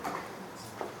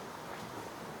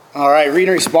All right,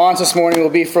 reading response this morning will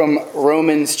be from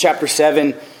Romans chapter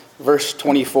 7, verse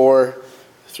 24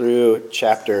 through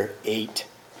chapter 8,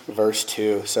 verse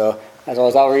 2. So, as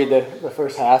always, I'll read the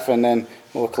first half and then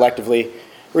we'll collectively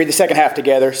read the second half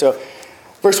together. So,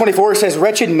 verse 24 says,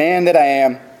 "Wretched man that I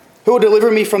am, who will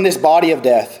deliver me from this body of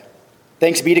death?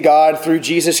 Thanks be to God through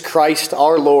Jesus Christ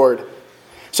our Lord.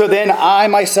 So then I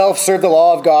myself serve the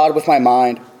law of God with my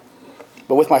mind,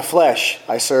 but with my flesh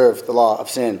I serve the law of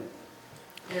sin.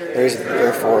 There is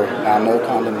therefore now no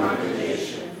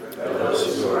condemnation for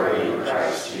those who are in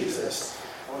Christ Jesus.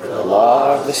 For the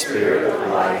law of the Spirit of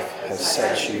life has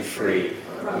set you free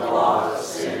from the law of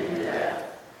sin and death."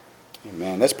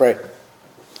 Amen. Let's pray.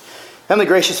 Heavenly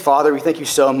gracious Father, we thank you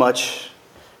so much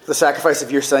for the sacrifice of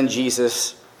your Son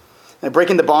Jesus and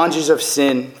breaking the bondages of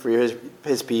sin for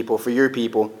his people, for your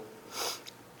people.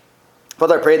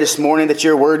 Father, I pray this morning that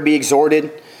your word be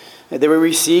exhorted, that we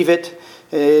receive it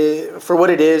for what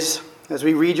it is. As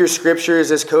we read your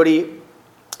scriptures, as Cody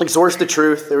exhorts the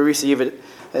truth, that we receive it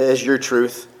as your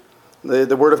truth,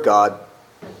 the word of God.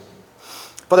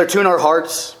 Father, tune our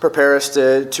hearts, prepare us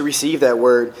to receive that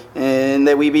word, and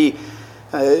that we be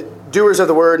doers of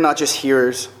the word, not just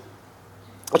hearers.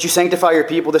 That you sanctify your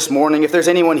people this morning. If there's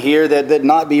anyone here that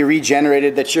not be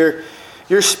regenerated, that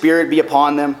your spirit be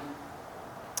upon them.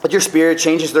 That your spirit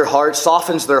changes their heart,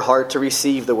 softens their heart to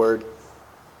receive the word.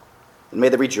 And may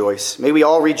they rejoice. May we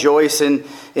all rejoice in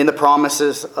the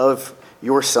promises of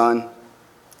your Son,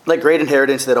 that great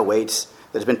inheritance that awaits,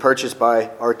 that has been purchased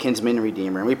by our kinsman and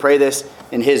Redeemer. And we pray this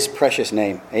in his precious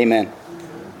name. Amen.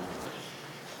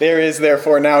 There is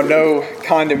therefore now no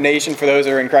condemnation for those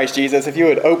who are in Christ Jesus. If you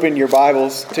would open your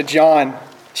Bibles to John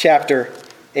chapter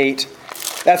 8.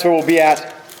 That's where we'll be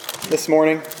at this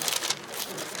morning.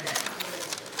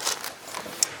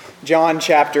 John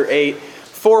chapter 8.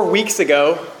 4 weeks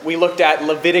ago, we looked at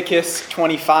Leviticus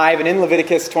 25, and in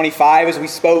Leviticus 25, as we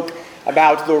spoke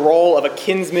about the role of a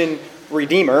kinsman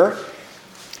redeemer,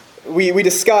 we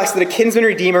discussed that a kinsman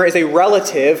redeemer is a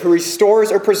relative who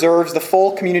restores or preserves the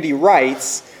full community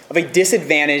rights of a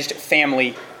disadvantaged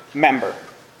family member.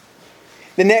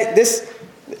 Next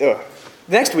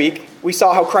week, we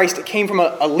saw how Christ came from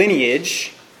a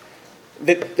lineage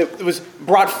that was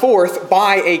brought forth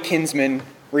by a kinsman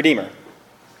redeemer,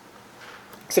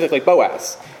 specifically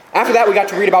Boaz. After that, we got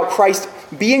to read about Christ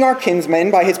being our kinsman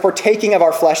by his partaking of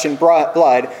our flesh and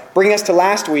blood, bringing us to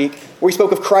last week, where we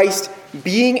spoke of Christ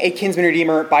being a kinsman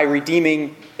redeemer by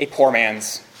redeeming a poor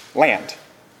man's land.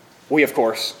 We, of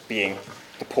course, being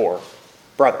the poor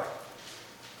brother.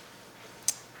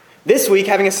 This week,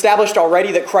 having established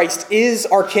already that Christ is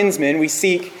our kinsman, we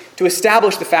seek to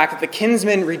establish the fact that the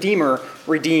kinsman redeemer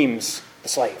redeems the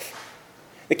slave.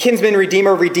 The kinsman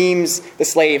redeemer redeems the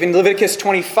slave. In Leviticus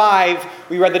 25,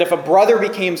 we read that if a brother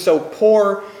became so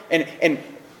poor and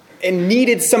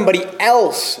needed somebody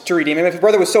else to redeem him, if a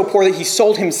brother was so poor that he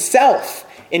sold himself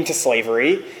into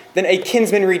slavery, then a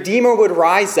kinsman redeemer would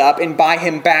rise up and buy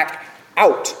him back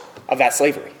out of that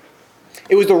slavery.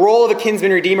 It was the role of a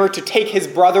kinsman redeemer to take his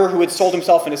brother who had sold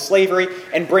himself into slavery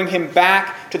and bring him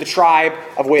back to the tribe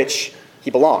of which he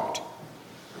belonged.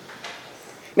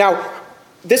 Now,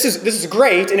 This is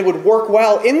great, and it would work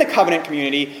well in the covenant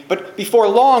community, but before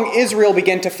long, Israel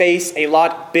began to face a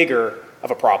lot bigger of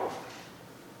a problem.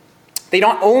 They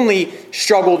not only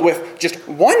struggled with just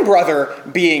one brother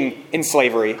being in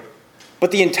slavery,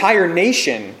 but the entire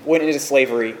nation went into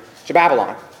slavery to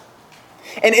Babylon.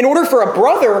 And in order for a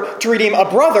brother to redeem a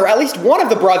brother, at least one of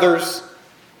the brothers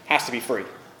has to be free.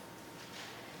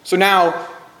 So now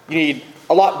you need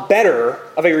a lot better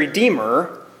of a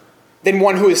redeemer than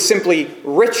one who is simply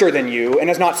richer than you and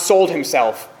has not sold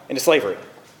himself into slavery.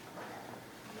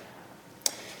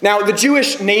 Now, the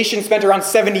Jewish nation spent around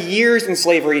 70 years in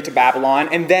slavery to Babylon,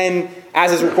 and then,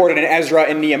 as is recorded in Ezra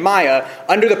and Nehemiah,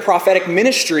 under the prophetic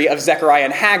ministry of Zechariah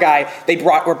and Haggai, they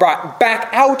were brought back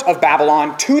out of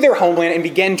Babylon to their homeland and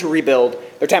began to rebuild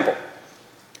their temple.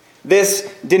 This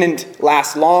didn't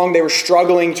last long. They were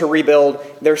struggling to rebuild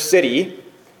their city,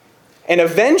 and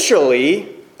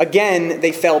eventually, again,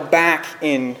 they fell back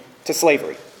into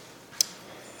slavery.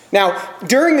 Now,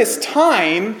 during this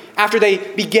time, after they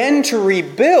began to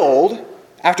rebuild,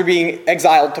 after being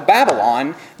exiled to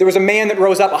Babylon, there was a man that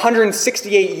rose up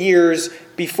 168 years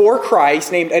before Christ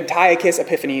named Antiochus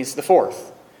Epiphanes IV.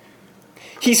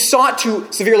 He sought to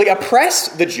severely oppress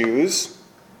the Jews.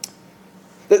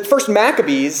 The first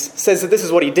Maccabees says that this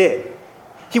is what he did.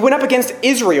 He went up against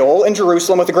Israel and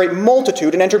Jerusalem with a great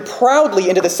multitude and entered proudly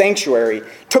into the sanctuary,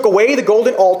 took away the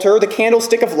golden altar, the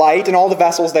candlestick of light, and all the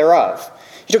vessels thereof.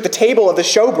 He took the table of the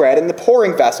showbread and the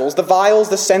pouring vessels, the vials,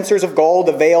 the censers of gold,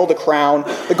 the veil, the crown,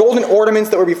 the golden ornaments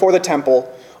that were before the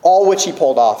temple, all which he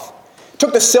pulled off. He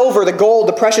took the silver, the gold,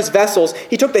 the precious vessels.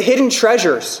 He took the hidden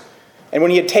treasures. And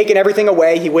when he had taken everything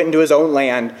away, he went into his own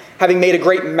land, having made a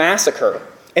great massacre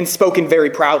and spoken very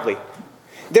proudly.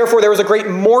 Therefore there was a great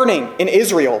mourning in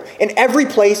Israel, in every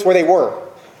place where they were.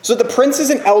 So that the princes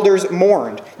and elders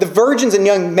mourned. The virgins and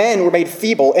young men were made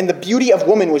feeble, and the beauty of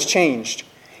woman was changed.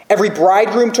 Every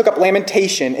bridegroom took up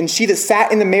lamentation, and she that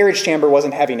sat in the marriage chamber was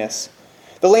in heaviness.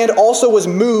 The land also was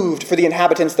moved for the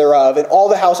inhabitants thereof, and all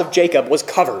the house of Jacob was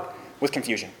covered with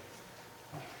confusion.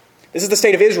 This is the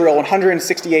state of Israel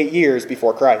 168 years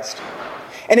before Christ.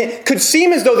 And it could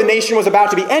seem as though the nation was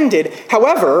about to be ended.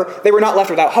 However, they were not left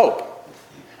without hope.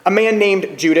 A man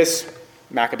named Judas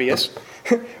Maccabeus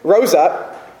rose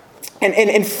up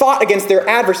and fought against their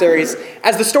adversaries.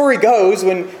 As the story goes,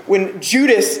 when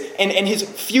Judas and his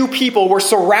few people were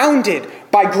surrounded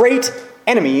by great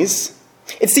enemies,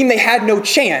 it seemed they had no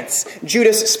chance.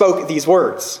 Judas spoke these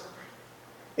words: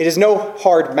 "It is no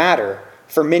hard matter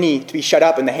for many to be shut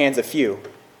up in the hands of few.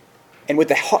 And with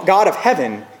the God of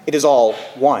heaven, it is all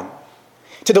one.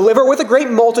 To deliver with a great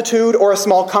multitude or a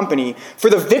small company, for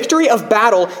the victory of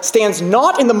battle stands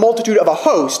not in the multitude of a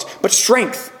host, but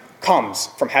strength comes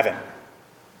from heaven.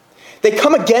 They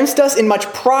come against us in much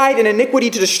pride and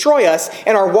iniquity to destroy us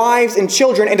and our wives and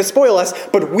children and to spoil us,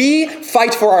 but we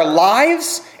fight for our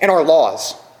lives and our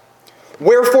laws.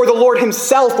 Wherefore the Lord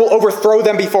himself will overthrow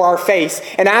them before our face.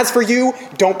 And as for you,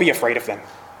 don't be afraid of them."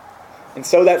 And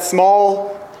so that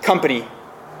small company,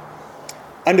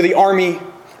 under the army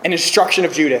and instruction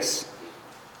of Judas,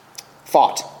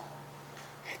 fought.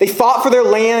 They fought for their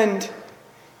land,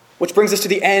 which brings us to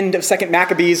the end of 2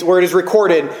 Maccabees, where it is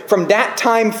recorded, from that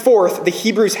time forth, the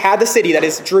Hebrews had the city, that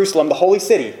is Jerusalem, the holy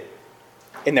city,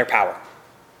 in their power.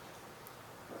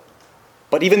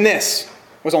 But even this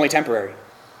was only temporary.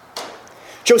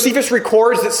 Josephus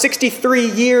records that 63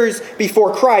 years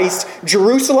before Christ,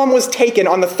 Jerusalem was taken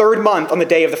on the third month on the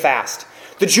day of the fast.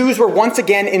 The Jews were once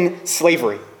again in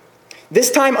slavery.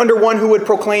 This time under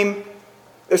Roman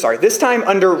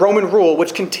rule,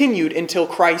 which continued until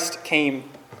Christ came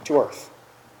to earth.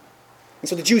 And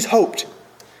so the Jews hoped.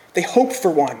 They hoped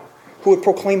for one who would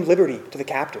proclaim liberty to the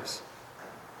captives.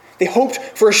 They hoped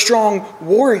for a strong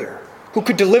warrior who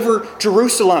could deliver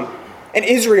Jerusalem and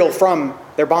Israel from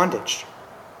their bondage.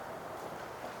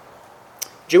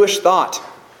 Jewish thought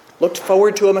looked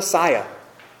forward to a Messiah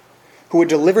who would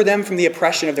deliver them from the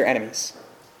oppression of their enemies.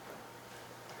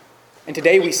 And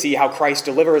today we see how Christ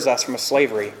delivers us from a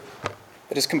slavery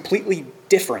that is completely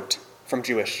different from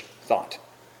Jewish thought.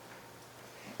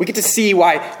 We get to see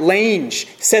why Lange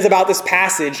says about this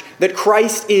passage that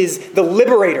Christ is the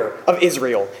liberator of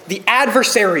Israel, the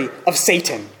adversary of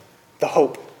Satan, the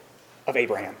hope of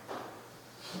Abraham.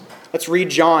 Let's read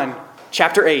John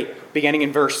chapter 8, beginning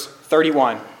in verse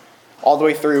 31, all the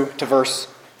way through to verse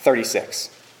 36.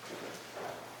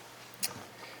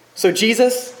 So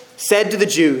Jesus said to the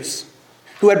Jews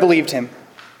who had believed him,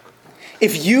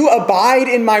 "If you abide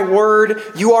in my word,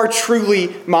 you are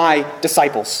truly my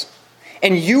disciples,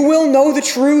 and you will know the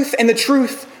truth, and the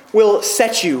truth will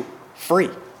set you free."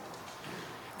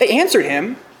 They answered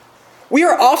him, "We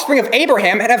are offspring of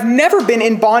Abraham and have never been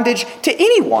in bondage to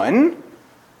anyone.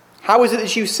 How is it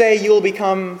that you say you will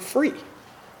become free?"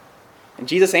 And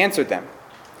Jesus answered them,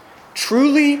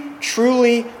 "Truly,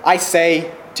 truly, I say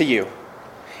to you,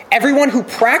 everyone who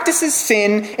practices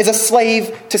sin is a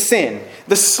slave to sin.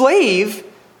 The slave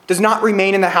does not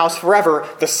remain in the house forever.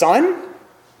 The Son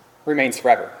remains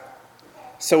forever.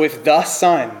 So if the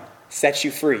Son sets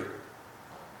you free,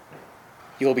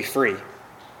 you will be free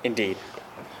indeed."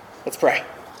 Let's pray.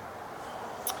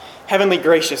 Heavenly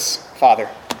gracious Father,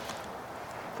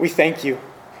 we thank you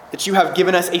that you have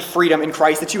given us a freedom in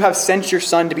Christ, that you have sent your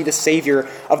Son to be the Savior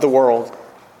of the world,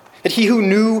 that he who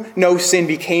knew no sin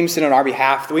became sin on our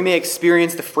behalf, that we may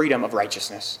experience the freedom of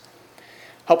righteousness.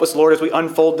 Help us, Lord, as we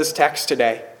unfold this text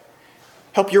today.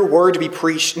 Help your word to be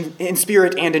preached in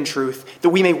spirit and in truth,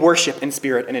 that we may worship in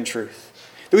spirit and in truth,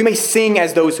 that we may sing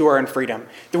as those who are in freedom,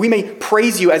 that we may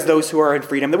praise you as those who are in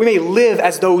freedom, that we may live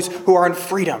as those who are in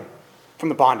freedom from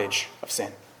the bondage of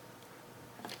sin.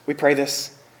 We pray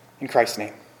this in Christ's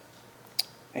name.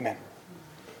 Amen.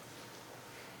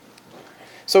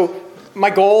 So my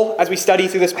goal as we study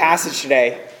through this passage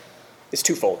today is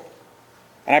twofold.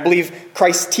 And I believe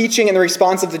Christ's teaching and the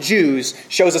response of the Jews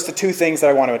shows us the two things that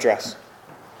I want to address.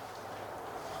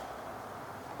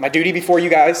 My duty before you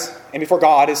guys and before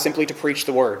God is simply to preach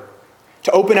the word,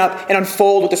 to open up and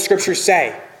unfold what the scriptures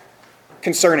say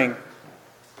concerning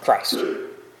Christ.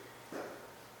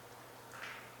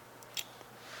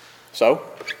 So,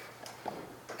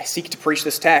 I seek to preach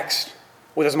this text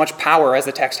with as much power as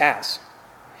the text has.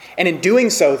 And in doing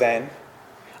so, then,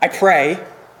 I pray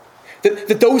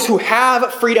that those who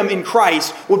have freedom in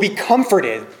Christ will be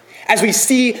comforted as we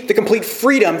see the complete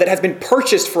freedom that has been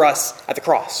purchased for us at the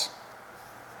cross.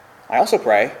 I also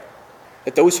pray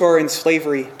that those who are in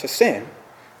slavery to sin,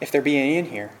 if there be any in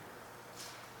here,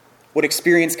 would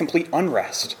experience complete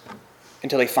unrest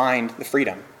until they find the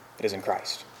freedom that is in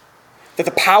Christ. That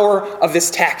the power of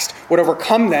this text would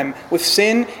overcome them with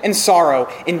sin and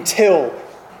sorrow until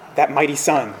that mighty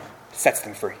Son sets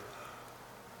them free.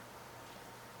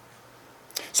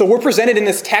 So we're presented in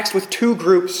this text with two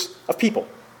groups of people.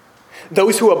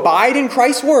 Those who abide in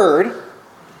Christ's word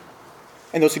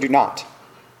and those who do not.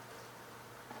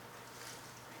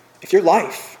 If your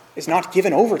life is not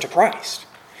given over to Christ,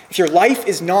 if your life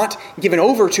is not given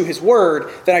over to his word,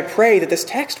 then I pray that this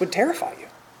text would terrify you.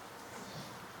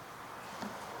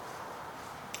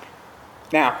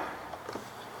 Now,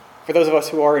 for those of us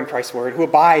who are in Christ's word, who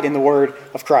abide in the word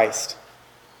of Christ,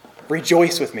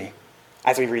 rejoice with me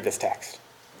as we read this text.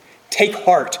 Take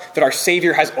heart that our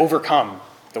Savior has overcome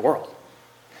the world.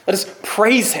 Let us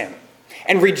praise him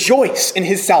and rejoice in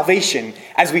his salvation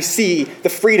as we see the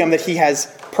freedom that he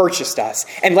has purchased us.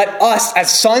 And let us,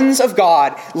 as sons of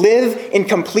God, live in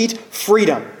complete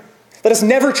freedom. Let us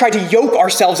never try to yoke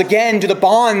ourselves again to the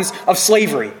bonds of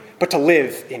slavery, but to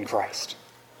live in Christ.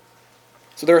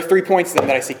 So there are 3 points then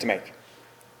that I seek to make.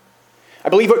 I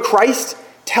believe what Christ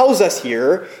tells us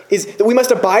here is that we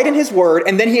must abide in his word,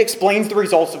 and then he explains the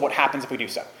results of what happens if we do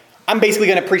so. I'm basically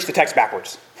going to preach the text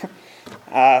backwards.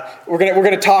 We're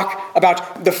going to talk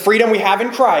about the freedom we have in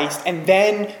Christ, and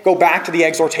then go back to the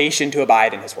exhortation to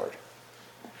abide in his word.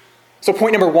 So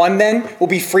point number 1 then will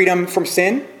be freedom from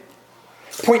sin.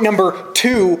 Point number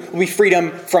 2 will be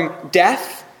freedom from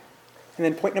death. And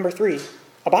then point number 3,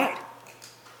 abide.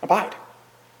 Abide.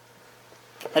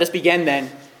 Let us begin then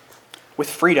with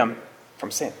freedom from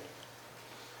sin.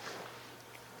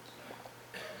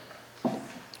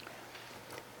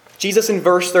 Jesus in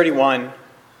verse 31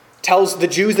 tells the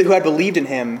Jews who had believed in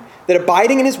him that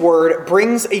abiding in his word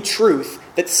brings a truth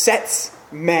that sets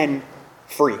men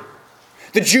free.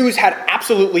 The Jews had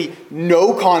absolutely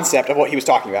no concept of what he was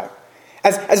talking about.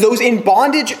 As those in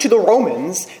bondage to the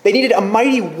Romans, they needed a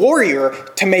mighty warrior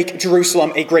to make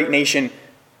Jerusalem a great nation,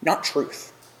 not truth.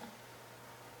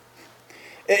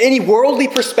 Any worldly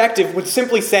perspective would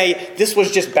simply say this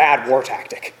was just bad war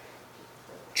tactic.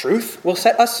 Truth will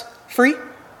set us free.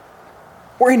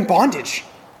 We're in bondage.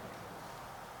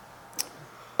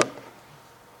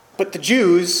 But the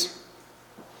Jews,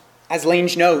 as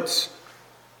Lange notes,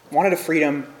 wanted a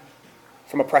freedom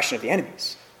from oppression of the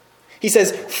enemies. He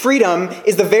says, freedom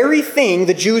is the very thing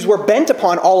the Jews were bent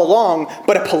upon all along,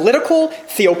 but a political,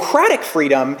 theocratic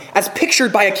freedom as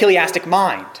pictured by a chiliastic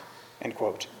mind, end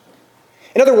quote.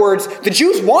 In other words, the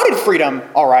Jews wanted freedom,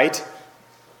 all right,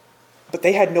 but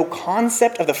they had no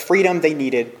concept of the freedom they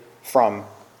needed from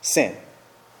sin.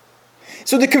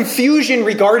 So the confusion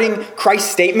regarding Christ's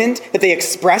statement that they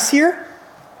express here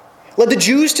led the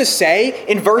Jews to say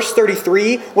in verse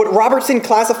 33 what Robertson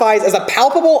classifies as a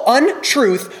palpable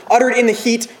untruth uttered in the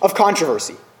heat of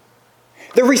controversy.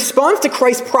 The response to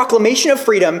Christ's proclamation of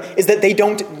freedom is that they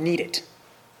don't need it.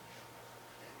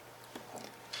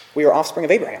 We are offspring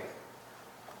of Abraham.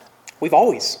 We've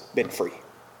always been free.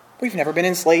 We've never been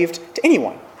enslaved to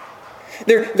anyone.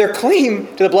 Their claim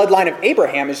to the bloodline of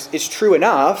Abraham is true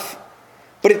enough,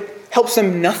 but it helps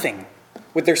them nothing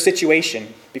with their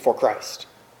situation before Christ.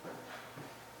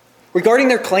 Regarding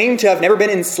their claim to have never been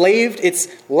enslaved, it's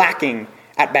lacking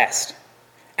at best.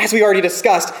 As we already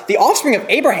discussed, the offspring of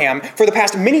Abraham for the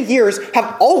past many years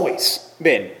have always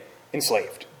been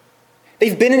enslaved.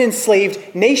 They've been an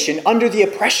enslaved nation under the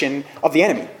oppression of the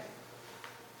enemy.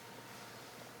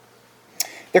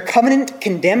 Their covenant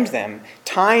condemned them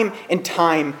time and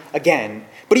time again.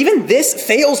 But even this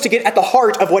fails to get at the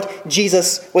heart of what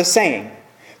Jesus was saying.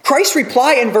 Christ's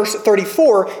reply in verse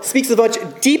 34 speaks of much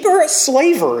deeper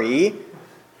slavery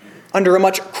under a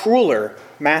much crueler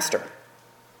master.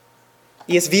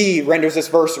 ESV renders this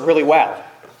verse really well.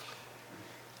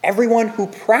 Everyone who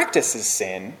practices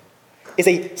sin is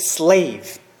a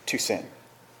slave to sin.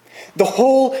 The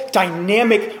whole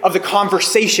dynamic of the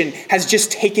conversation has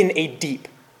just taken a deep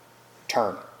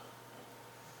turn.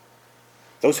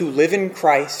 Those who live in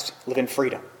Christ live in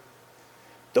freedom.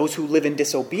 Those who live in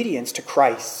disobedience to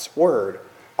Christ's word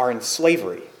are in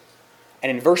slavery. And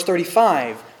in verse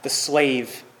 35, the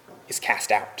slave is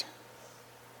cast out.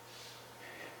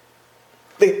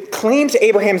 The claim to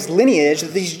Abraham's lineage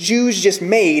that these Jews just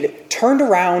made turned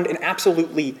around and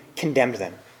absolutely condemned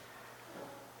them.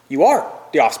 You are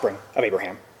the offspring of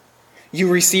Abraham. You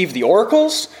received the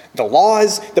oracles, the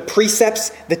laws, the precepts,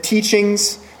 the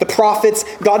teachings, the prophets.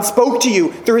 God spoke to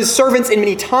you through his servants in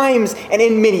many times and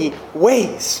in many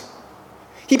ways.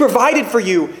 He provided for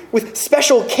you with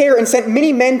special care and sent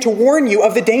many men to warn you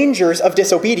of the dangers of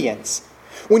disobedience.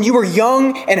 When you were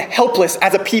young and helpless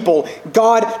as a people,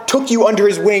 God took you under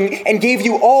his wing and gave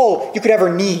you all you could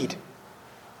ever need.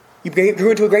 You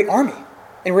grew into a great army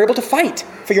and were able to fight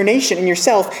for your nation and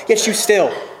yourself, yet you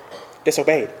still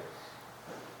disobeyed.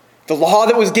 The law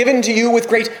that was given to you with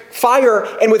great fire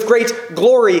and with great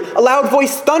glory, a loud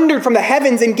voice thundered from the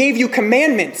heavens and gave you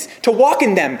commandments to walk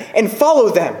in them and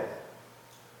follow them.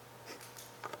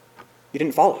 You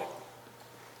didn't follow it.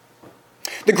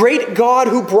 The great God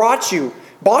who bought you,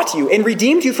 and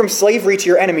redeemed you from slavery to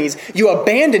your enemies, you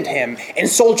abandoned him and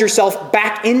sold yourself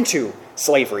back into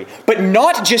slavery. But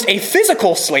not just a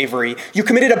physical slavery. You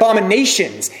committed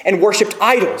abominations and worshipped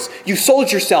idols. You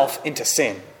sold yourself into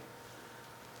sin.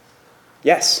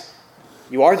 Yes,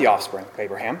 you are the offspring of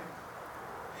Abraham.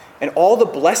 And all the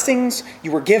blessings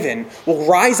you were given will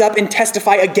rise up and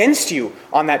testify against you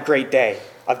on that great day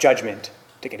of judgment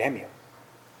to condemn you.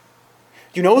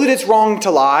 You know that it's wrong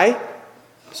to lie,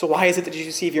 so why is it that you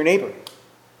deceive your neighbor?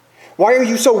 Why are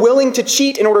you so willing to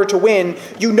cheat in order to win?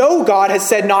 You know God has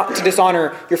said not to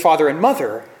dishonor your father and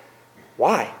mother.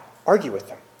 Why argue with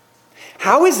them?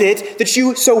 How is it that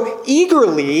you so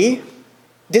eagerly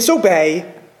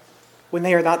disobey when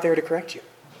they are not there to correct you?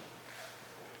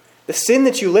 The sin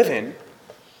that you live in,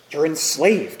 you're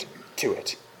enslaved to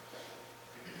it.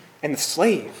 And the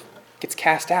slave gets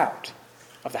cast out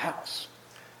of the house.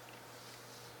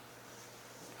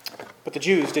 But the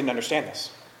Jews didn't understand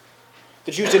this.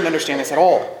 The Jews didn't understand this at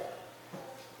all.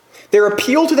 Their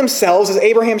appeal to themselves as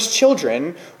Abraham's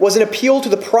children was an appeal to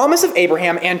the promise of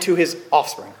Abraham and to his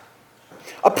offspring.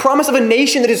 A promise of a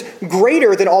nation that is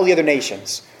greater than all the other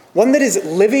nations. One that is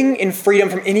living in freedom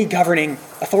from any governing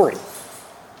authority.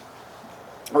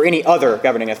 Or any other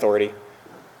governing authority,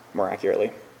 more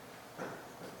accurately.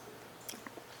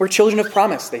 We're children of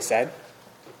promise, they said.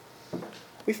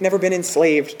 We've never been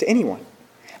enslaved to anyone.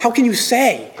 How can you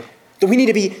say that we need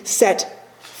to be set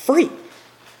free?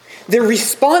 Their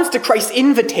response to Christ's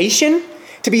invitation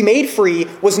to be made free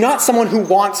was not someone who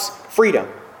wants freedom.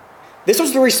 This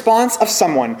was the response of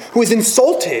someone who is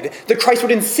insulted that Christ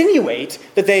would insinuate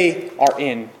that they are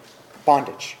in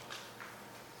bondage.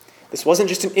 This wasn't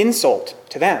just an insult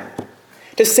to them.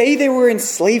 To say they were in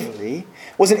slavery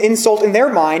was an insult in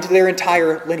their mind to their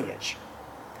entire lineage.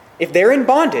 If they're in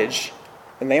bondage,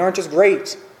 then they aren't as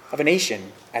great of a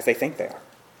nation as they think they are.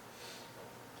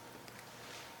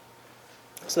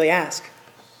 So they ask,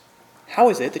 how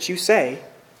is it that you say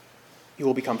you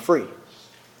will become free?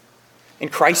 And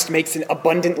Christ makes an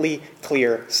abundantly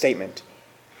clear statement.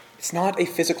 It's not a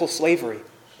physical slavery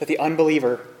that the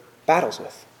unbeliever battles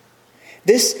with.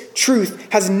 This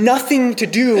truth has nothing to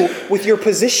do with your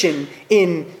position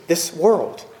in this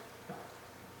world.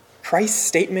 Christ's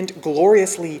statement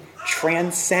gloriously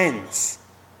transcends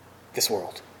this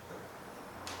world.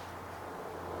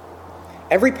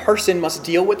 Every person must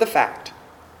deal with the fact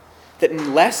that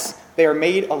unless they are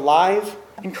made alive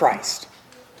in Christ,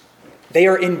 they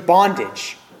are in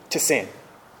bondage to sin.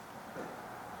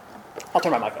 I'll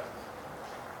turn my mic up.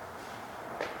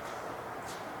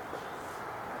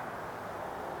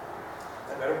 Is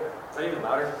that better? Is that even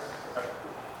louder? Okay.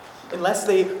 Unless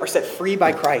they are set free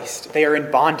by Christ, they are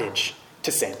in bondage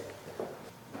to sin.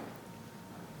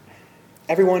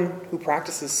 Everyone who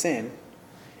practices sin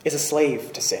is a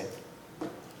slave to sin.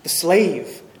 The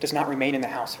slave does not remain in the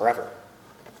house forever.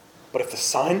 But if the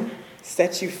Son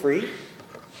sets you free,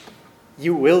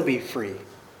 you will be free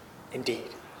indeed.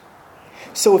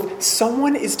 So if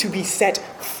someone is to be set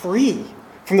free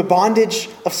from the bondage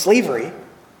of slavery,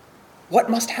 what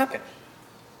must happen?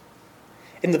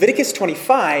 In Leviticus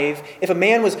 25, if a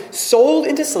man was sold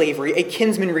into slavery, a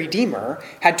kinsman redeemer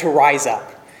had to rise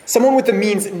up. Someone with the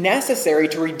means necessary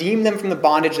to redeem them from the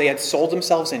bondage they had sold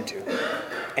themselves into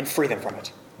and free them from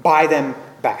it. Buy them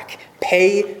back.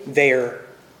 Pay their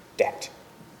debt.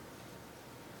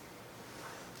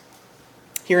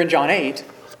 Here in John 8,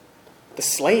 the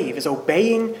slave is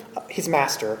obeying his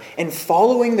master and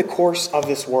following the course of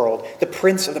this world, the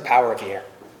prince of the power of the air.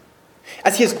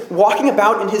 As he is walking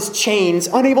about in his chains,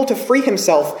 unable to free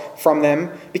himself from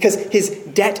them because his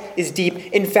debt is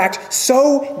deep. In fact,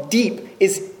 so deep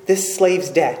is this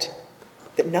slave's debt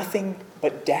that nothing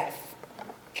but death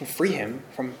can free him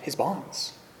from his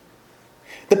bonds.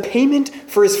 The payment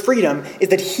for his freedom is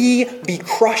that he be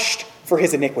crushed for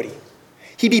his iniquity.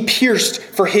 He be pierced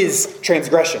for his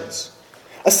transgressions.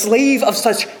 A slave of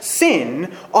such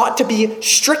sin ought to be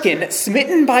stricken,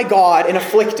 smitten by God, and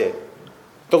afflicted.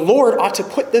 The Lord ought to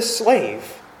put this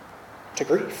slave to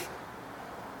grief.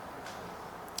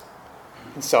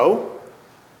 And so,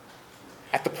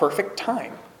 at the perfect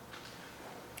time,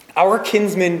 our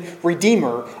kinsman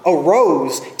redeemer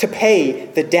arose to pay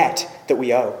the debt that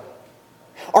we owe.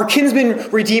 Our kinsman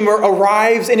redeemer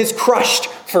arrives and is crushed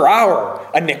for our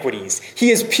iniquities. He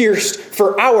is pierced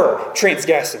for our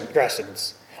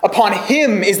transgressions. Upon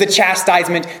him is the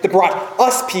chastisement that brought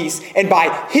us peace, and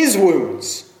by his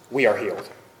wounds we are healed.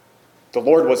 The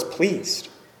Lord was pleased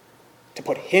to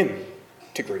put him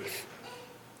to grief.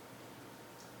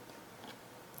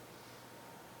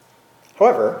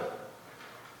 However,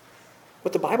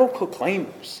 what the Bible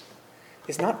proclaims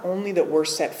is not only that we're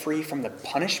set free from the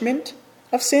punishment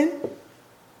of sin,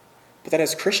 but that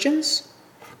as Christians,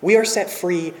 we are set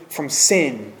free from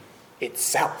sin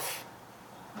itself.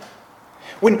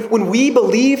 When we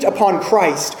believed upon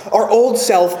Christ, our old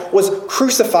self was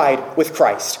crucified with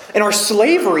Christ, and our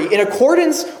slavery, in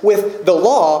accordance with the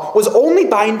law, was only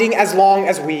binding as long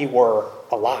as we were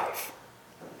alive.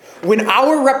 When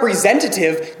our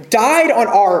representative died on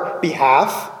our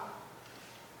behalf,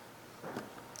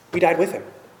 we died with him.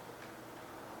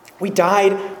 We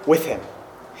died with him,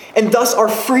 and thus are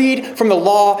freed from the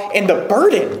law and the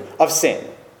burden of sin.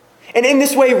 And in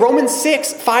this way, Romans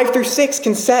 6, 5-6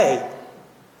 can say,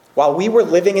 while we were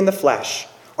living in the flesh,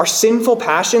 our sinful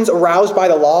passions aroused by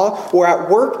the law were at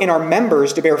work in our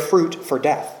members to bear fruit for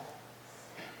death.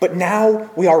 But now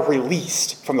we are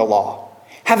released from the law,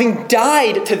 having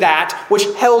died to that which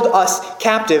held us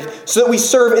captive, so that we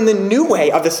serve in the new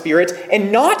way of the Spirit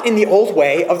and not in the old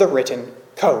way of the written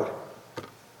code.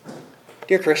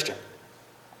 Dear Christian,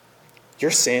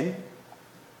 your sin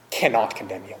cannot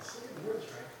condemn you.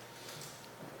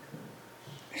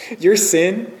 Your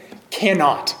sin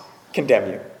cannot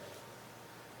condemn you.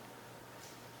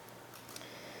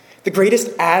 The greatest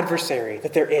adversary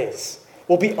that there is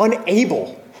will be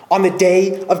unable on the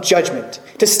day of judgment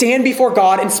to stand before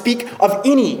God and speak of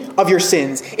any of your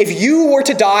sins. If you were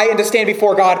to die and to stand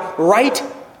before God right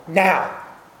now,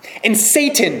 and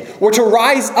Satan were to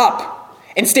rise up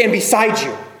and stand beside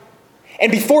you,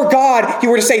 and before God he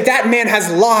were to say, that man has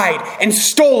lied and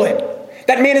stolen,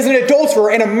 that man is an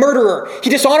adulterer and a murderer, he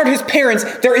dishonored his parents,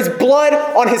 there is blood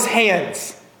on his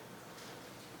hands,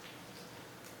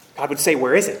 God would say,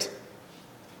 where is it?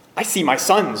 I see my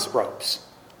son's robes.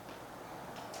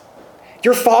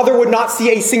 Your Father would not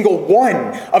see a single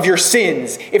one of your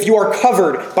sins if you are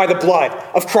covered by the blood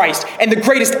of Christ. And the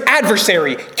greatest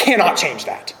adversary cannot change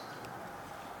that.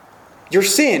 Your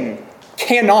sin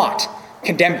cannot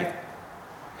condemn you.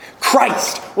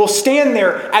 Christ will stand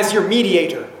there as your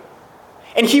mediator.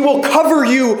 And he will cover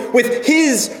you with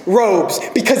his robes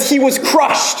because he was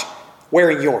crushed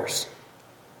wearing yours.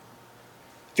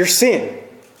 Your sin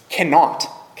cannot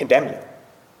condemn you.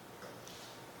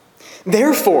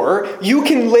 Therefore, you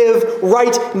can live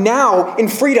right now in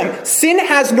freedom. Sin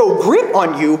has no grip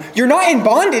on you. You're not in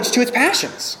bondage to its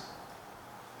passions.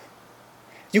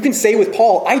 You can say with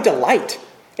Paul, I delight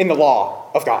in the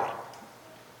law of God.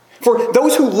 For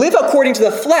those who live according to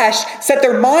the flesh set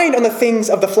their mind on the things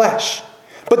of the flesh.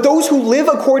 But those who live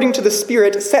according to the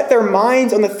Spirit set their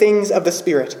minds on the things of the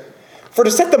Spirit. For to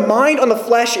set the mind on the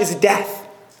flesh is death.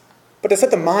 But to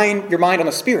set your mind on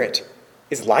the Spirit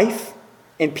is life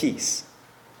and peace.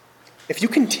 If you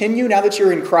continue now that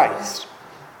you're in Christ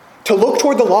to look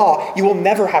toward the law, you will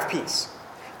never have peace.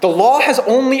 The law has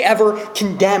only ever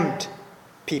condemned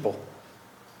people.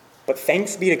 But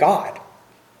thanks be to God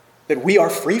that we are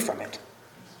free from it.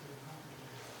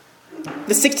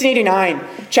 The 1689,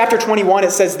 chapter 21,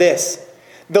 it says this: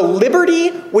 the liberty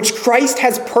which Christ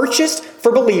has purchased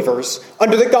for believers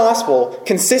under the gospel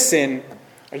consists in,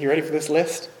 are you ready for this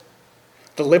list?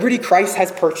 The liberty Christ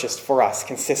has purchased for us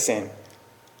consists in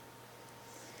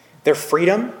their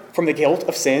freedom from the guilt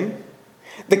of sin,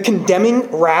 the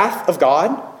condemning wrath of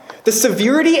God, the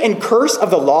severity and curse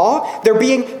of the law, their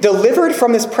being delivered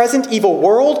from this present evil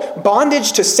world,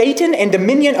 bondage to Satan and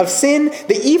dominion of sin,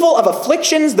 the evil of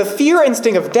afflictions, the fear and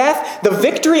sting of death, the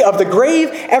victory of the grave,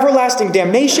 everlasting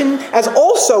damnation, as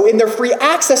also in their free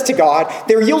access to God,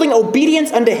 they're yielding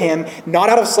obedience unto him, not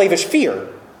out of slavish fear,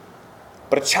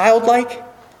 but a childlike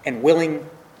and willing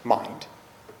mind.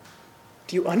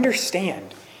 Do you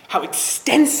understand how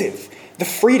extensive the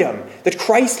freedom that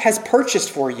Christ has purchased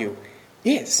for you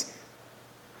is?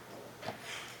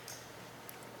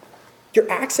 Your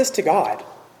access to God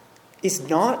is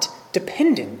not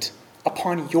dependent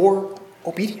upon your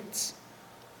obedience.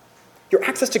 Your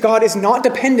access to God is not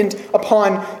dependent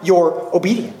upon your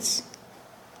obedience.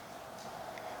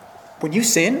 when you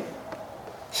sin,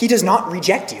 he does not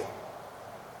reject you.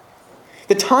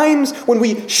 The times when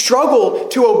we struggle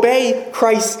to obey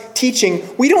Christ's teaching,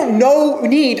 we don't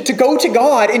need to go to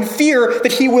God in fear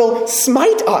that he will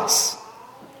smite us.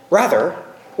 Rather,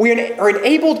 we are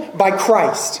enabled by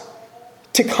Christ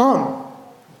to come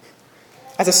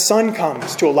as a son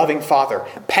comes to a loving father.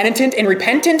 Penitent and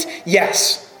repentant,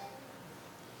 yes,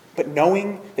 but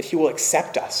knowing that he will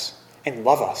accept us and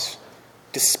love us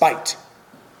despite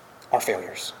our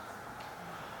failures.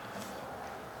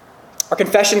 Our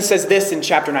confession says this in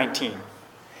chapter 19.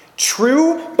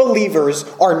 True believers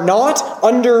are not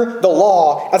under the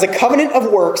law as a covenant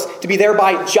of works to be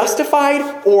thereby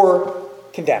justified or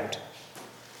condemned.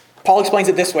 Paul explains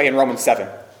it this way in Romans 7.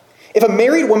 If a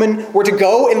married woman were to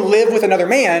go and live with another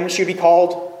man, she would be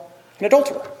called an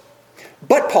adulterer.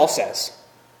 But Paul says,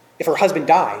 if her husband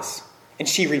dies and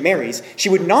she remarries, she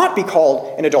would not be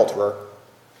called an adulterer.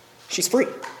 She's free.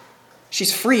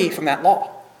 She's free from that law.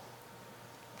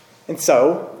 And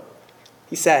so,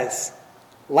 he says,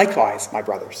 likewise, my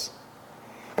brothers,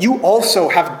 you also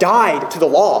have died to the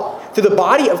law, to the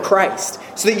body of Christ,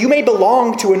 so that you may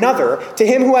belong to another, to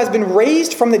him who has been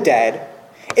raised from the dead,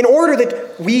 in order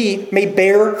that we may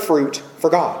bear fruit for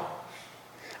God.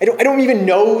 I don't even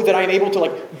know that I'm able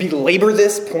to belabor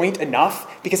this point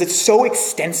enough because it's so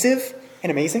extensive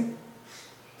and amazing.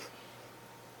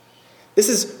 This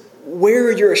is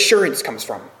where your assurance comes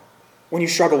from when you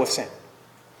struggle with sin.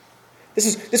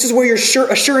 This is where your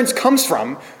assurance comes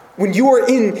from when you are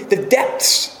in the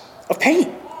depths of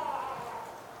pain.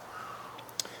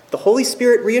 The Holy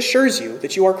Spirit reassures you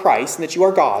that you are Christ and that you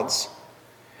are God's,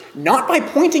 not by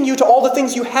pointing you to all the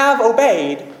things you have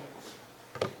obeyed,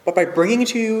 but by bringing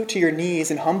you to your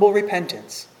knees in humble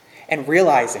repentance and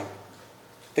realizing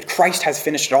that Christ has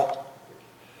finished it all.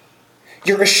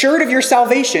 You're assured of your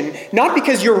salvation, not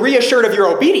because you're reassured of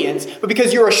your obedience, but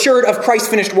because you're assured of Christ's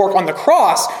finished work on the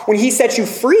cross when he set you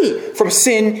free from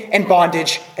sin and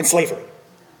bondage and slavery.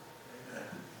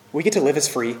 We get to live as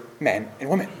free men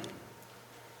and women.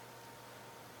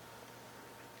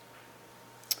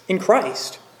 In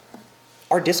Christ,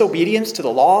 our disobedience to the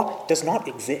law does not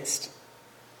exist.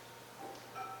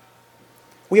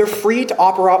 We are free to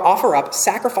offer up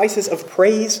sacrifices of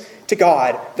praise to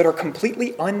God that are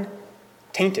completely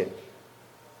untainted.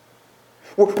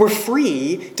 We're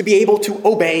free to be able to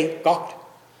obey God.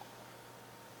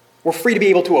 We're free to be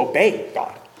able to obey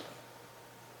God.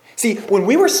 See, when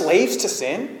we were slaves to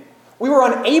sin, we were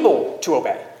unable to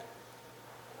obey.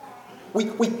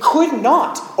 We could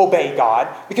not obey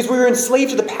God because we were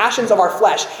enslaved to the passions of our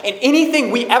flesh, and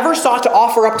anything we ever sought to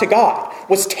offer up to God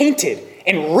was tainted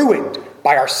and ruined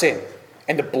by our sin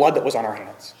and the blood that was on our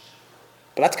hands.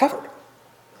 But that's covered.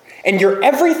 And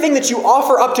everything that you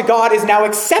offer up to God is now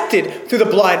accepted through the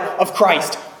blood of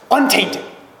Christ, untainted.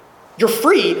 You're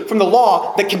free from the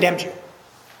law that condemned you.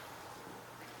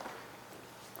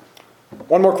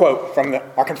 One more quote from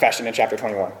our confession in chapter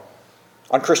 21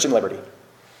 on Christian liberty.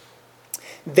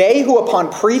 They who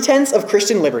upon pretense of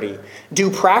Christian liberty do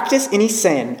practice any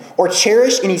sin or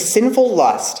cherish any sinful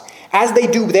lust, as they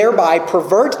do thereby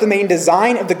pervert the main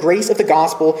design of the grace of the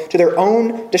gospel to their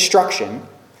own destruction,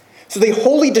 so they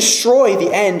wholly destroy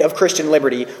the end of Christian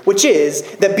liberty, which is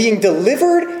that being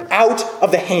delivered out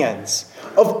of the hands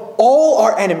of all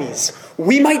our enemies,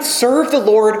 we might serve the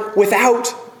Lord without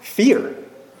fear,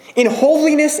 in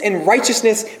holiness and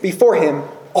righteousness before him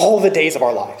all the days of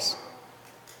our lives.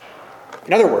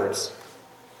 In other words,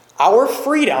 our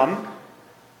freedom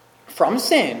from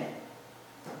sin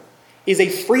is a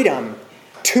freedom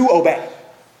to obey.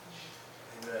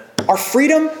 Our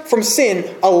freedom from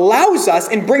sin allows us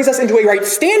and brings us into a right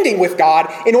standing with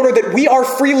God in order that we are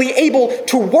freely able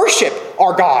to worship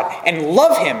our God and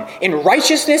love him in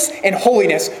righteousness and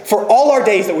holiness for all our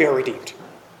days that we are redeemed.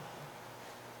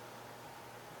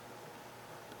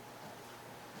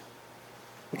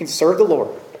 We can serve the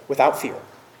Lord without fear.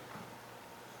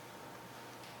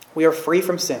 We are free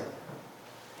from sin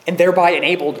and thereby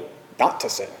enabled not to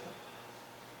sin.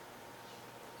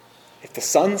 If the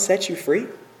Son sets you free,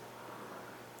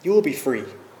 you will be free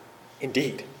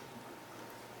indeed.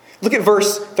 Look at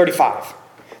verse 35.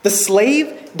 The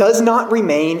slave does not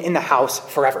remain in the house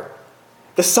forever.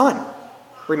 The Son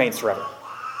remains forever.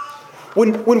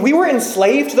 When we were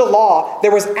enslaved to the law,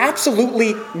 there was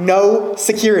absolutely no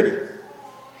security.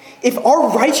 If our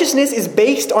righteousness is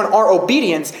based on our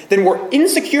obedience, then we're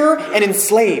insecure and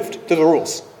enslaved to the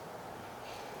rules.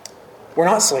 We're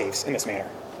not slaves in this manner.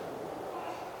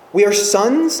 We are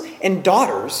sons and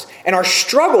daughters, and our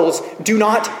struggles do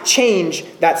not change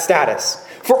that status.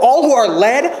 For all who are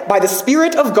led by the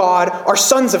Spirit of God are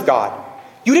sons of God.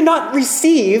 You did not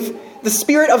receive the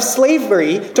spirit of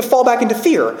slavery to fall back into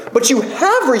fear, but you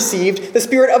have received the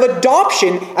spirit of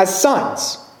adoption as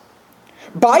sons,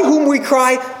 by whom we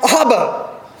cry,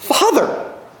 Abba, Father.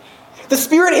 The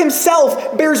Spirit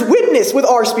himself bears witness with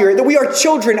our spirit that we are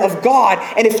children of God,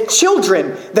 and if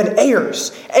children, then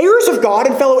heirs. Heirs of God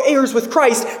and fellow heirs with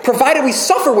Christ, provided we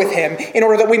suffer with him in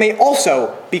order that we may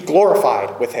also be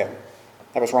glorified with him.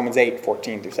 That was Romans 8,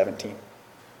 14 through 17.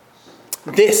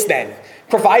 This, then,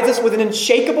 provides us with an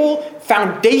unshakable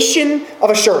foundation of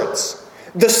assurance.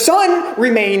 The Son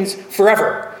remains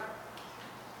forever.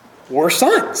 We're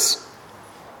sons.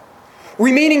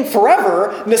 Remaining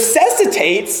forever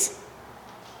necessitates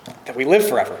that we live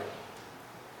forever.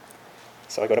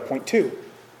 So I go to point 2.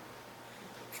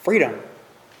 Freedom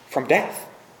from death.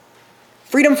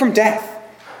 Freedom from death.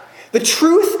 The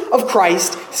truth of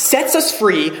Christ sets us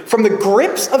free from the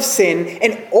grips of sin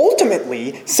and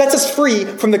ultimately sets us free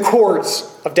from the cords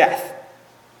of death.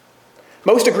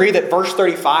 Most agree that verse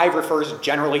 35 refers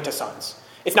generally to sons.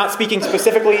 It's not speaking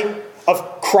specifically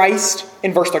of Christ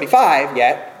in verse 35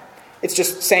 yet. It's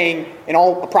just saying in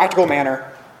all a practical manner,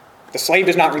 the slave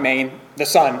does not remain, the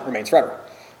son remains forever.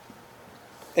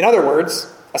 In other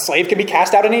words, a slave can be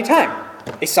cast out at any time.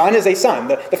 A son is a son.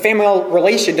 The familial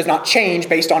relation does not change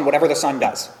based on whatever the son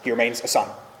does. He remains a son,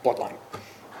 bloodline.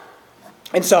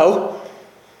 And so,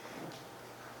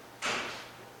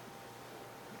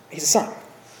 he's a son.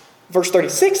 Verse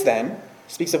 36 then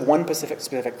speaks of one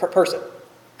specific person,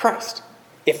 Christ.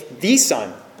 If the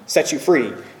Son sets you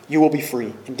free, you will be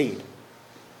free indeed.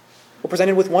 We're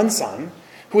presented with one Son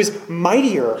who is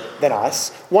mightier than us,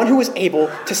 one who is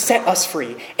able to set us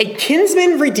free, a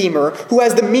kinsman redeemer who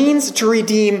has the means to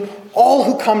redeem all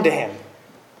who come to him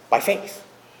by faith.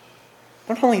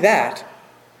 Not only that,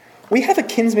 we have a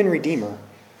kinsman redeemer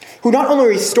who not only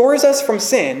restores us from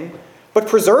sin, but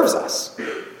preserves us.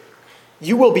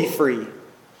 You will be free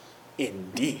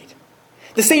indeed.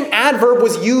 The same adverb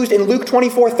was used in Luke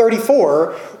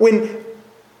 24:34 when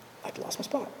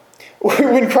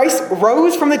Christ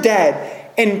rose from the dead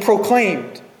and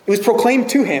it was proclaimed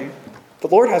to him, the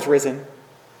Lord has risen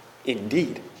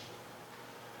indeed.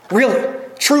 Really,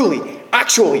 truly,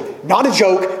 actually, not a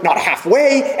joke, not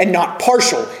halfway, and not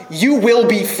partial. You will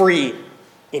be free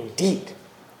indeed.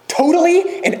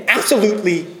 Totally and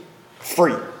absolutely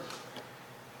free.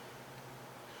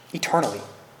 Eternally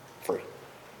free.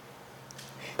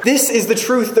 This is the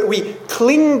truth that we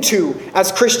cling to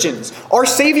as Christians. Our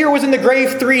Savior was in the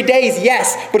grave 3 days,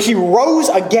 yes, but he rose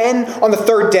again on the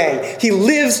third day. He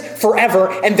lives forever,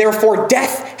 and therefore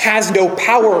death has no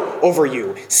power over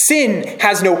you. Sin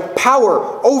has no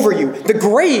power over you. The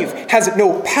grave has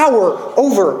no power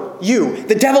over you.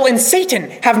 The devil and Satan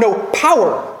have no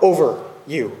power over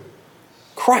you.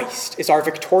 Christ is our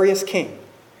victorious King,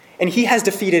 and he has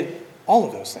defeated all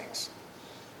of those things.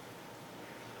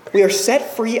 We are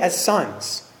set free as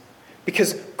sons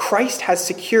because Christ has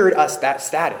secured us that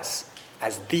status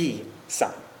as the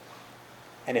Son.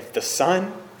 And if the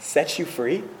Son sets you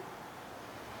free,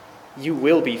 you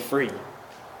will be free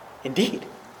indeed.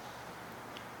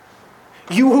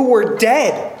 You who were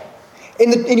dead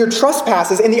in your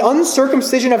trespasses, in the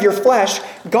uncircumcision of your flesh,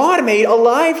 God made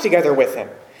alive together with him,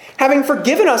 having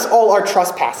forgiven us all our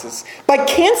trespasses, by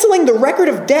canceling the record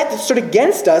of debt that stood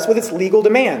against us with its legal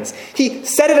demands. He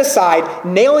set it aside,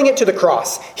 nailing it to the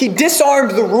cross. He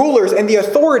disarmed the rulers and the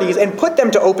authorities and put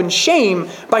them to open shame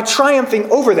by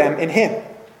triumphing over them in him.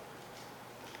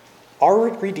 Our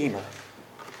Redeemer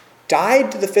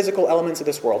died to the physical elements of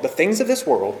this world, the things of this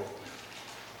world,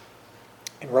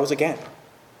 and rose again,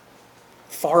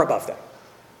 far above them.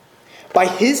 By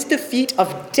his defeat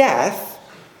of death,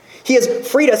 he has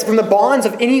freed us from the bonds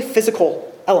of any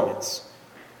physical elements.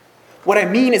 What I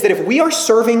mean is that if we are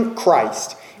serving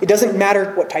Christ, it doesn't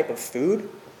matter what type of food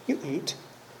you eat,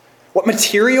 what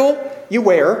material you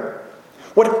wear,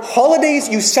 what holidays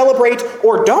you celebrate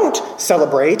or don't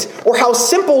celebrate, or how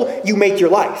simple you make your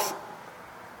life.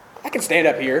 I can stand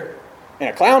up here in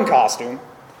a clown costume,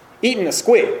 eating a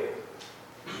squid,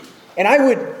 and I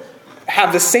would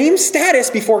have the same status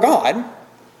before God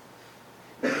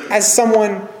as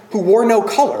someone who wore no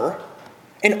color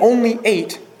and only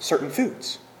ate certain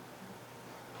foods.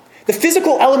 The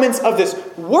physical elements of this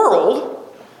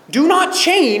world do not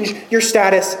change your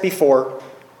status before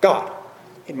God.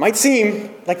 It might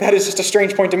seem like that is just a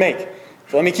strange point to make,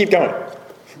 so let me keep going.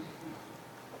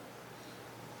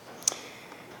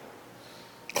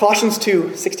 Colossians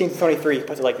 2, 16-23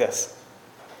 puts it like this.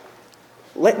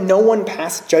 Let no one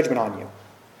pass judgment on you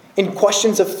in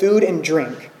questions of food and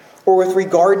drink, or with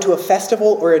regard to a festival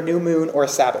or a new moon or a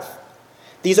Sabbath.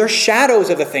 These are shadows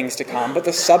of the things to come, but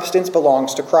the substance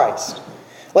belongs to Christ.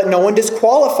 Let no one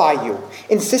disqualify you,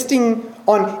 insisting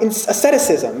on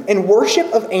asceticism and worship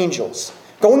of angels,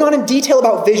 going on in detail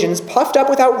about visions, puffed up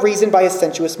without reason by a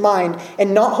sensuous mind,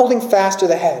 and not holding fast to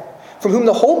the head, from whom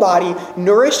the whole body,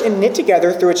 nourished and knit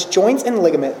together through its joints and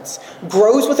ligaments,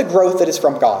 grows with a growth that is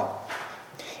from God.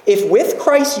 If with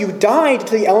Christ you died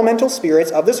to the elemental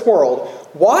spirits of this world,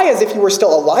 why, as if you were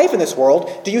still alive in this world,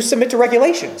 do you submit to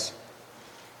regulations?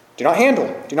 Do not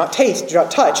handle, do not taste, do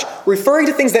not touch, referring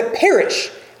to things that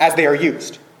perish as they are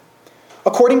used,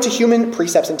 according to human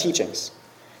precepts and teachings.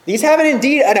 These have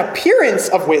indeed an appearance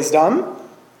of wisdom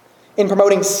in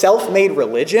promoting self-made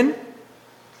religion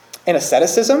and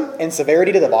asceticism and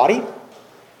severity to the body,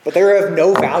 but they are of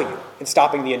no value in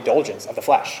stopping the indulgence of the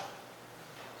flesh.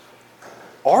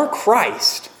 Our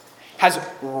Christ has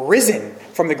risen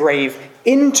from the grave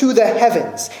into the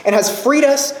heavens and has freed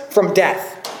us from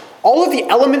death. All of the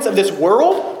elements of this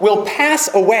world will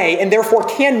pass away and therefore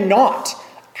cannot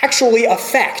actually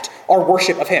affect our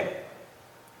worship of him.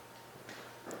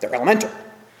 They're elemental.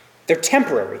 They're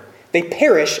temporary. They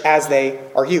perish as they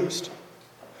are used.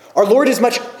 Our Lord is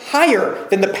much higher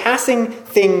than the passing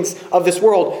things of this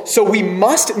world. So we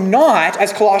must not,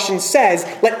 as Colossians says,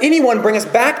 let anyone bring us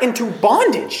back into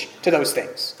bondage to those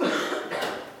things.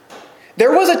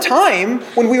 There was a time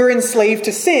when we were enslaved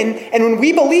to sin, and when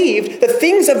we believed that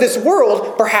things of this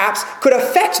world perhaps could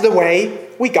affect the way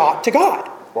we got to God.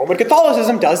 Roman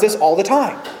Catholicism does this all the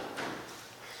time.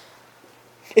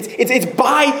 It's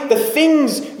by the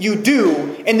things you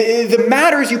do and the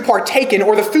matters you partake in,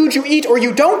 or the food you eat or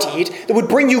you don't eat, that would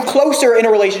bring you closer in a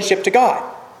relationship to God.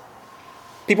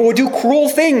 People would do cruel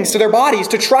things to their bodies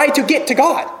to try to get to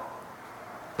God.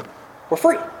 We're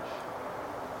free.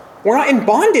 We're not in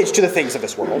bondage to the things of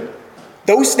this world.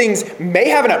 Those things may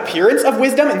have an appearance of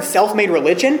wisdom and self-made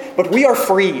religion, but we are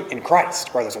free in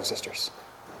Christ, brothers and sisters.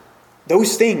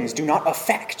 Those things do not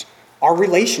affect our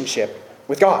relationship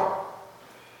with God.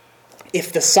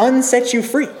 If the Son sets you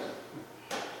free,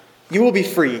 you will be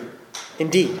free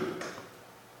indeed.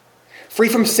 Free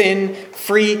from sin,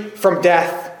 free from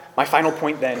death. My final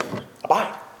point then,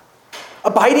 abide.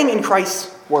 Abiding in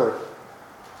Christ's word.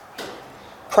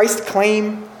 Christ's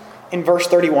claim in verse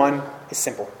 31 is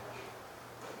simple.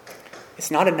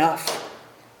 It's not enough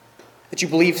that you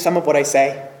believe some of what I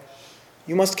say.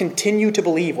 You must continue to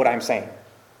believe what I'm saying.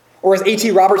 Or as A.T.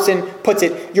 Robertson puts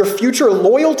it, your future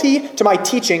loyalty to my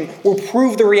teaching will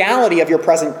prove the reality of your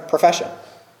present profession.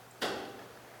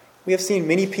 We have seen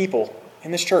many people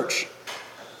in this church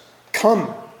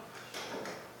come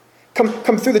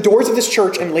through the doors of this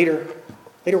church and later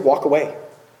walk away.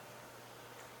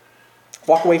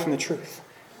 Walk away from the truth.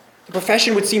 The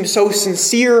profession would seem so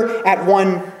sincere at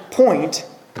one point,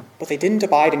 but they didn't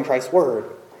abide in Christ's word.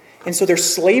 And so their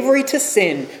slavery to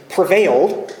sin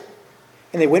prevailed,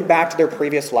 and they went back to their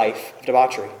previous life of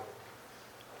debauchery.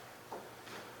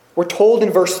 We're told in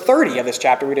verse 30 of this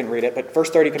chapter, we didn't read it, but verse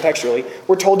 30 contextually,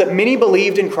 we're told that many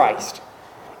believed in Christ.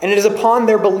 And it is upon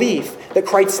their belief that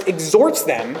Christ exhorts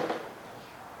them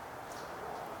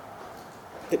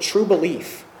that true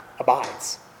belief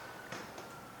abides.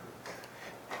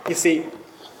 You see,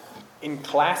 in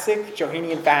classic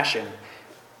Johannine fashion,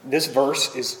 this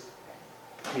verse is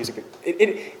music.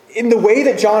 In the way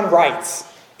that John writes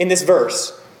in this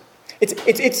verse,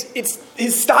 it's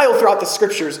his style throughout the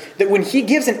scriptures that when he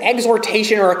gives an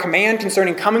exhortation or a command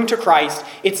concerning coming to Christ,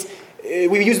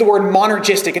 we use the word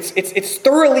monergistic. It's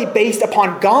thoroughly based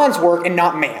upon God's work and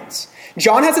not man's.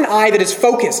 John has an eye that is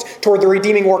focused toward the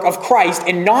redeeming work of Christ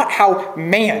and not how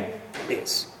man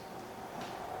is.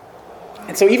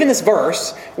 And so even this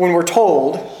verse, when we're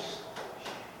told,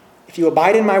 if you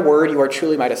abide in my word, you are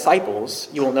truly my disciples,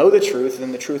 you will know the truth, and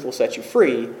then the truth will set you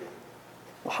free.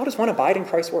 Well, how does one abide in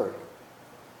Christ's word?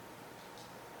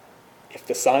 If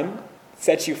the Son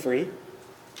sets you free,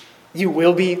 you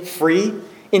will be free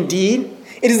indeed.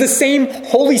 It is the same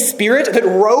Holy Spirit that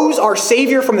rose our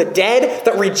Savior from the dead,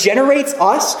 that regenerates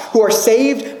us who are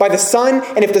saved by the Son.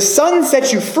 And if the Son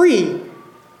sets you free,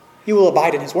 you will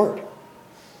abide in his word.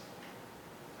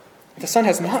 If the Son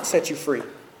has not set you free,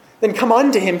 then come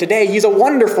unto him today. He's a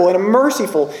wonderful and a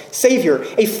merciful Savior,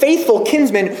 a faithful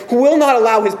kinsman who will not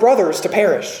allow his brothers to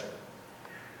perish.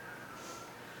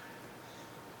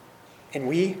 And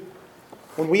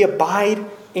when we abide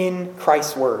in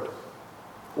Christ's word,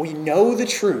 we know the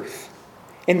truth,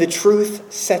 and the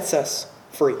truth sets us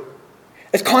free.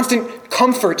 It's constant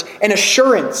comfort and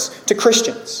assurance to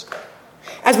Christians.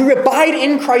 As we abide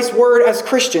in Christ's word as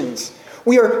Christians,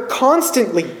 we are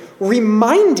constantly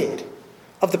reminded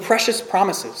of the precious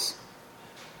promises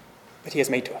that he has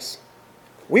made to us.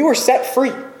 We were set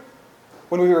free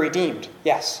when we were redeemed,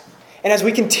 yes. And as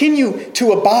we continue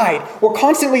to abide, we're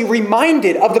constantly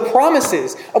reminded of the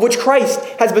promises of which Christ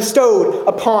has bestowed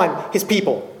upon his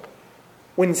people.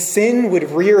 When sin would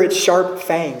rear its sharp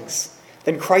fangs,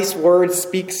 then Christ's word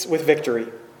speaks with victory.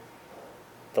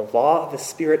 The law of the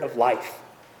Spirit of life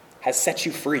has set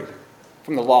you free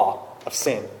from the law of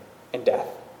sin and death.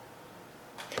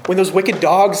 When those wicked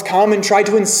dogs come and try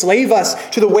to enslave us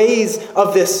to the ways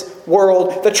of this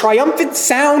world, the triumphant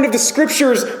sound of the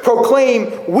scriptures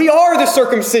proclaim, we are the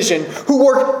circumcision who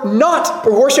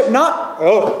worship not.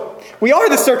 We are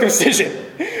the circumcision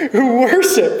who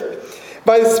worship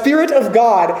by the Spirit of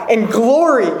God and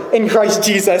glory in Christ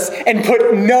Jesus and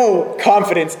put no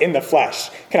confidence in the flesh.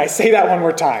 Can I say that one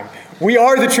more time? We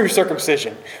are the true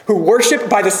circumcision who worship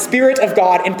by the Spirit of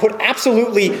God and put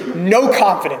absolutely no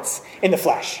confidence in the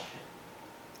flesh.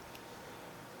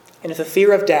 And if the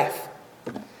fear of death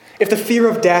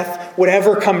would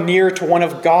ever come near to one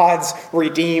of God's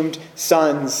redeemed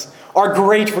sons, our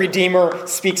great Redeemer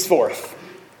speaks forth,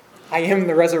 I am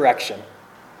the resurrection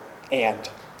and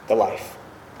the life.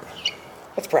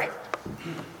 Let's pray.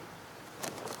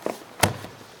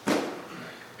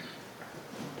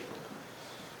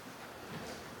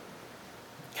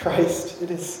 Christ,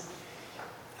 it's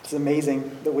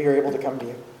amazing that we are able to come to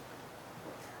you.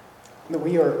 That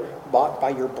we are bought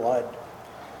by your blood.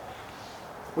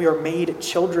 We are made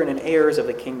children and heirs of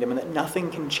the kingdom, and that nothing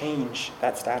can change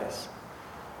that status.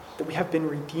 That we have been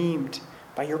redeemed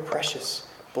by your precious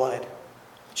blood.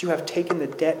 That you have taken the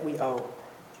debt we owe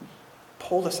and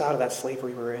pulled us out of that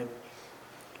slavery we're in.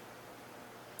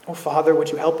 Oh, Father,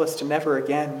 would you help us to never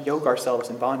again yoke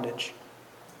ourselves in bondage?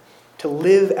 To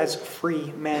live as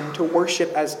free men, to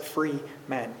worship as free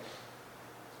men.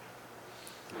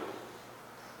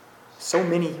 So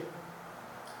many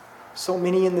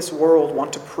in this world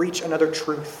want to preach another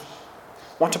truth,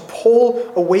 want to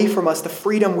pull away from us the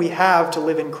freedom we have to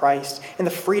live in Christ and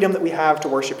the freedom that we have to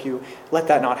worship you. Let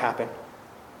that not happen.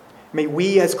 May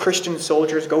we as Christian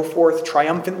soldiers go forth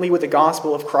triumphantly with the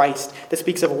gospel of Christ that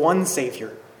speaks of one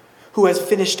Savior who has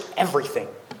finished everything,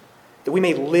 that we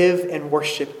may live and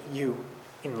worship you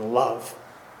in love.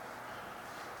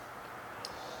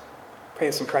 Pray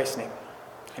this in Christ's name.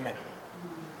 Amen.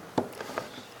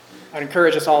 I'd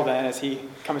encourage us all then, as he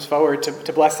comes forward,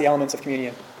 to bless the elements of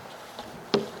communion.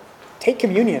 Take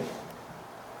communion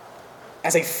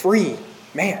as a free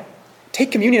man.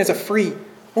 Take communion as a free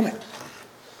woman.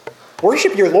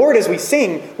 Worship your Lord as we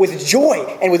sing with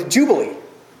joy and with jubilee.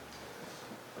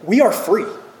 We are free.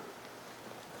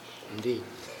 Indeed.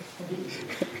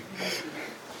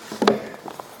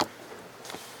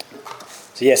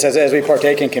 So yes, as we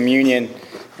partake in communion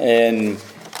and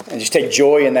just take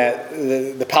joy in that,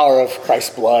 the power of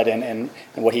Christ's blood and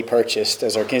what he purchased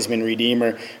as our kinsman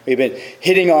redeemer, we've been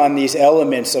hitting on these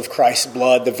elements of Christ's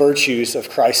blood, the virtues of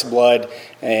Christ's blood,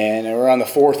 and we're on the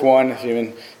fourth one, if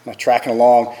you've been tracking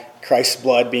along, Christ's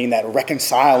blood being that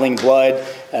reconciling blood,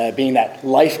 being that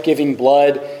life-giving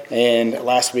blood, and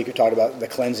last week we talked about the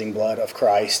cleansing blood of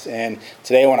Christ, and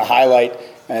today I want to highlight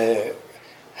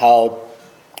how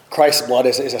Christ's blood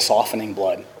is a softening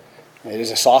blood. It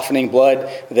is a softening blood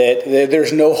that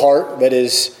there's no heart that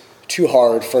is too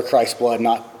hard for Christ's blood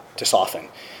not to soften.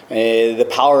 The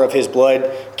power of his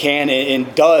blood can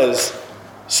and does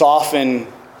soften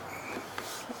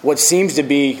what seems to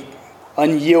be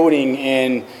unyielding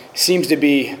and seems to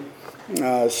be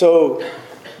so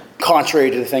contrary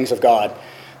to the things of God.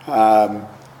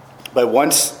 But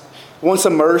once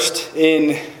immersed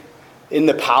in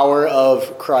the power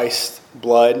of Christ's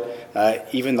blood,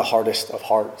 even the hardest of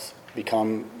hearts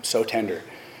become so tender.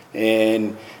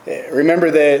 And remember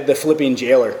the Philippian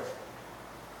jailer.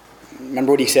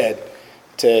 Remember what he said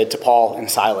to Paul and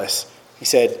Silas. He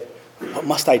said, "What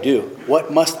must I do?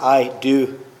 What must I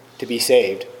do to be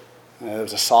saved?" There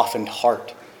was a softened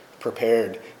heart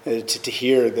prepared to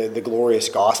hear the glorious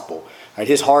gospel. Right?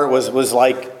 His heart was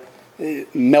like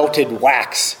melted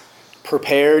wax,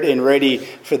 prepared and ready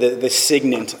for the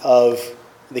signet of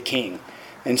the King.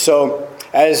 And so,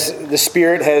 as the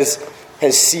Spirit has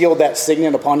sealed that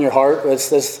signet upon your heart,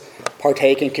 let's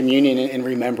partake in communion in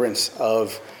remembrance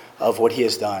of what he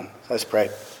has done. Let's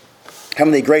pray.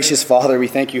 Heavenly gracious Father, we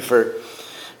thank you for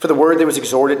the word that was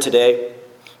exhorted today.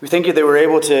 We thank you that we're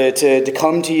able to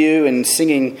come to you and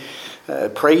singing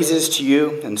praises to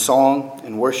you and song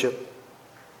and worship.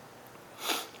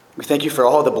 We thank you for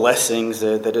all the blessings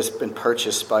that has been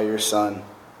purchased by your Son.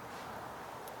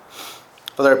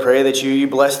 Father, I pray that you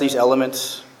bless these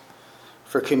elements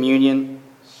for communion,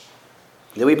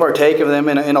 that we partake of them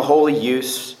in a holy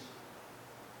use,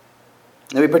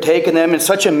 That we partake in them in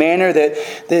such a manner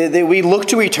that we look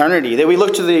to eternity, that we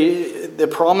look to the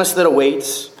promise that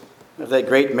awaits of that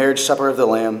great marriage supper of the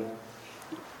Lamb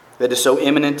that is so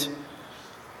imminent,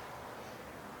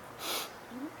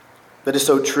 that is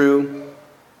so true.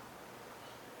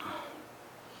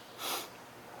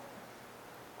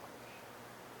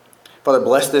 Father,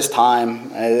 bless this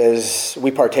time as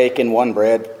we partake in one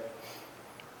bread.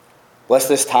 Bless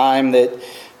this time that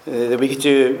we get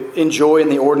to enjoy in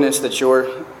the ordinance that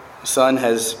your Son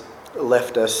has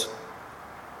left us.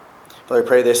 Father, I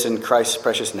pray this in Christ's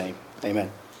precious name.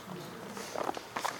 Amen.